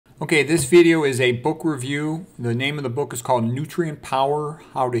Okay, this video is a book review. The name of the book is called Nutrient Power: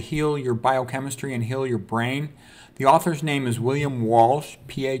 How to Heal Your Biochemistry and Heal Your Brain. The author's name is Wm Walsh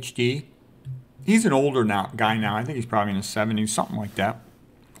Phd. He's an older guy now. I think he's probably in his 70s, something like that.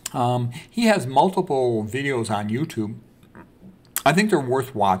 He has multiple videos on YouTube. I think they're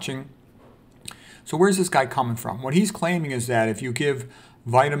worth watching. So where's this guy coming from? What he's claiming is that if you give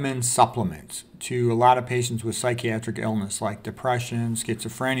vitamin supplements to a lot of patients with psychiatric illness like depression,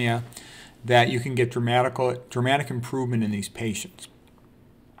 schizophrenia, that you can get dramatic improvement in these patients.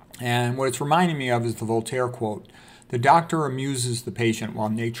 And what it's reminding me of is the Voltaire quote, "The doctor amuses the patient while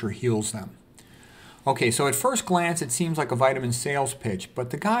nature heals them." Okay, so at first glance it seems like a vitamin sales pitch, but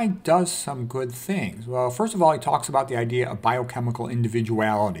the guy does some good things. Well, first of all, he talks about the idea of biochemical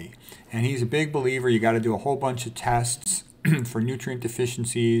individuality. And he's a big believer you got to do a whole bunch of tests for nutrient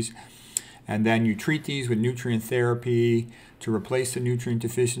deficiencies, and then you treat these with nutrient therapy to replace the nutrient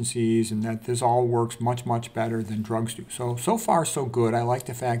deficiencies, and that this all works much, much better than drugs do. So far so good. I like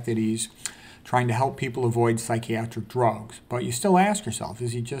the fact that he's trying to help people avoid psychiatric drugs. But you still ask yourself,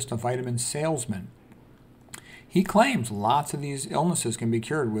 is he just a vitamin salesman? He claims lots of these illnesses can be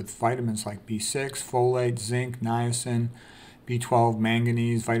cured with vitamins like B6, folate, zinc, niacin, B12,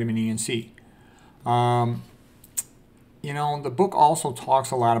 manganese, vitamin E, and C. You know, the book also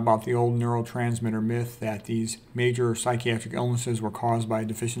talks a lot about the old neurotransmitter myth that these major psychiatric illnesses were caused by a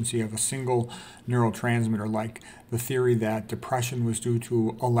deficiency of a single neurotransmitter, like the theory that depression was due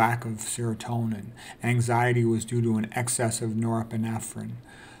to a lack of serotonin, anxiety was due to an excess of norepinephrine,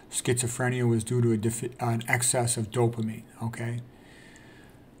 schizophrenia was due to an excess of dopamine, okay?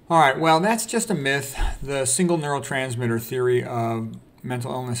 All right, well, that's just a myth. The single neurotransmitter theory of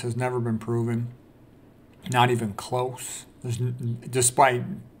mental illness has never been proven. Not even close. Despite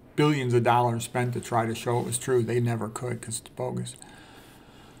billions of dollars spent to try to show it was true, they never could because it's bogus.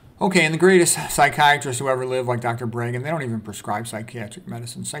 Okay, and the greatest psychiatrists who ever lived, like Dr. Bregan, they don't even prescribe psychiatric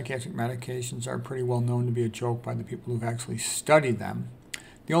medicine. Psychiatric medications are pretty well known to be a joke by the people who've actually studied them.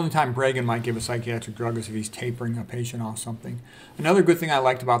 The only time Bregan might give a psychiatric drug is if he's tapering a patient off something. Another good thing I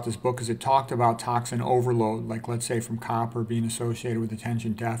liked about this book is it talked about toxin overload, like let's say from copper being associated with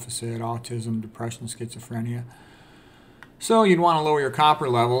attention deficit, autism, depression, schizophrenia. So you'd want to lower your copper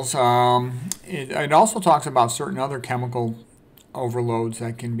levels. It also talks about certain other chemical overloads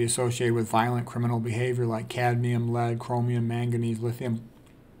that can be associated with violent criminal behavior like cadmium, lead, chromium, manganese, lithium.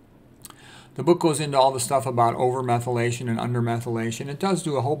 The book goes into all the stuff about overmethylation and undermethylation. It does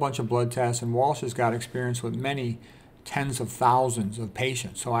do a whole bunch of blood tests, and Walsh has got experience with many tens of thousands of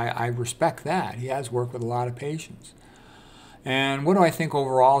patients. So I respect that. He has worked with a lot of patients. And what do I think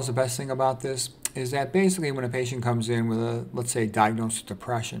overall is the best thing about this? Is that basically when a patient comes in with a, let's say, diagnosed with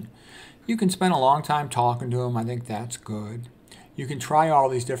depression, you can spend a long time talking to them. I think that's good. You can try all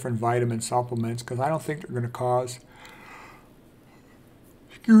these different vitamin supplements because I don't think they're going to cause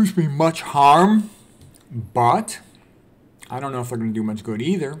much harm, but I don't know if they're going to do much good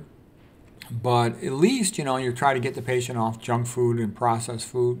either. But at least, you know, you try to get the patient off junk food and processed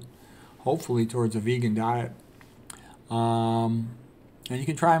food, hopefully towards a vegan diet. And you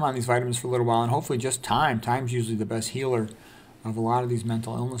can try them on these vitamins for a little while, and hopefully just time. Time's usually the best healer of a lot of these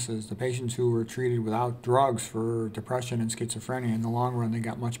mental illnesses. The patients who were treated without drugs for depression and schizophrenia, in the long run, they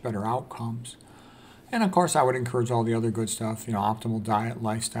got much better outcomes. And of course, I would encourage all the other good stuff, you know, optimal diet,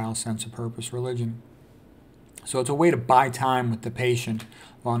 lifestyle, sense of purpose, religion. So it's a way to buy time with the patient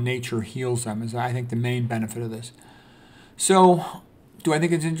while nature heals them, is I think the main benefit of this. So do I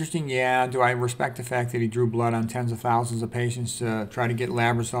think it's interesting? Yeah. Do I respect the fact that he drew blood on tens of thousands of patients to try to get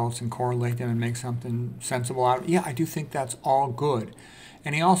lab results and correlate them and make something sensible out of it? Yeah, I do think that's all good.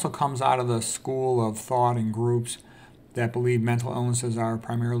 And he also comes out of the school of thought and groups that believe mental illnesses are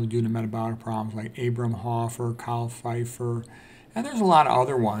primarily due to metabolic problems, like Abram Hoffer, Carl Pfeiffer, and there's a lot of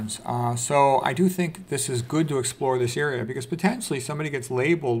other ones. So I do think this is good to explore this area because potentially somebody gets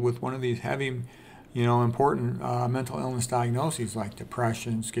labeled with one of these heavy, you know, important mental illness diagnoses like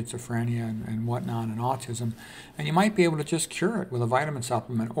depression, schizophrenia, and whatnot, and autism, and you might be able to just cure it with a vitamin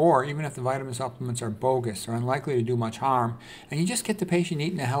supplement, or even if the vitamin supplements are bogus, they're unlikely to do much harm, and you just get the patient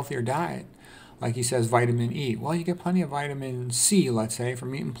eating a healthier diet. Like he says, vitamin E. Well, you get plenty of vitamin C, let's say,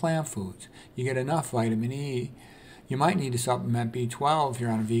 from eating plant foods. You get enough vitamin E. You might need to supplement B12 if you're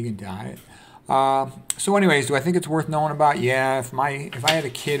on a vegan diet. So anyways, do I think it's worth knowing about? Yeah, if I had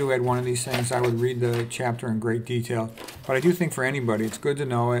a kid who had one of these things, I would read the chapter in great detail. But I do think for anybody, it's good to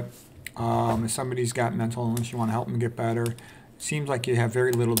know it. If somebody's got mental illness, you want to help them get better. It seems like you have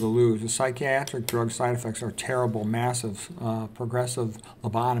very little to lose. The psychiatric drug side effects are terrible, massive, progressive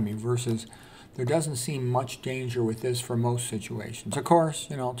lobotomy versus there doesn't seem much danger with this for most situations. Of course,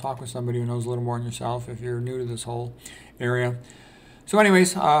 talk with somebody who knows a little more than yourself if you're new to this whole area. So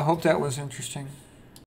anyways, I hope that was interesting.